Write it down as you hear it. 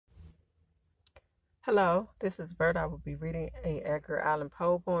Hello, this is Verter. I will be reading a Edgar Allan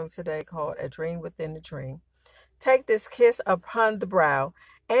Poe poem today called A Dream Within a Dream. Take this kiss upon the brow,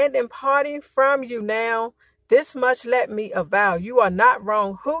 and in parting from you now, this much let me avow. You are not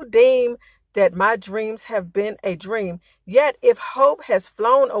wrong who deem that my dreams have been a dream. Yet if hope has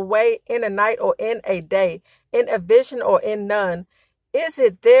flown away in a night or in a day, in a vision or in none, is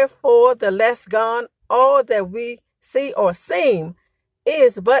it therefore the less gone? All that we see or seem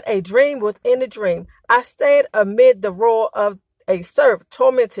is but a dream within a dream. I stand amid the roar of a surf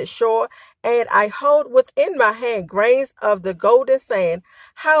tormented shore, and I hold within my hand grains of the golden sand.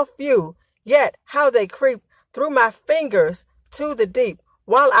 How few, yet how they creep through my fingers to the deep,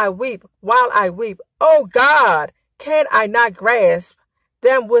 while I weep, while I weep. Oh God, can I not grasp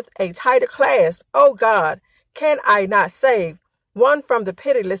them with a tighter clasp? Oh God, can I not save one from the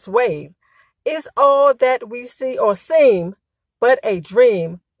pitiless wave? Is all that we see or seem but a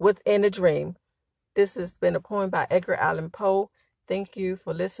dream within a dream? This has been a poem by Edgar Allan Poe. Thank you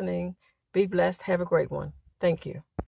for listening. Be blessed. Have a great one. Thank you.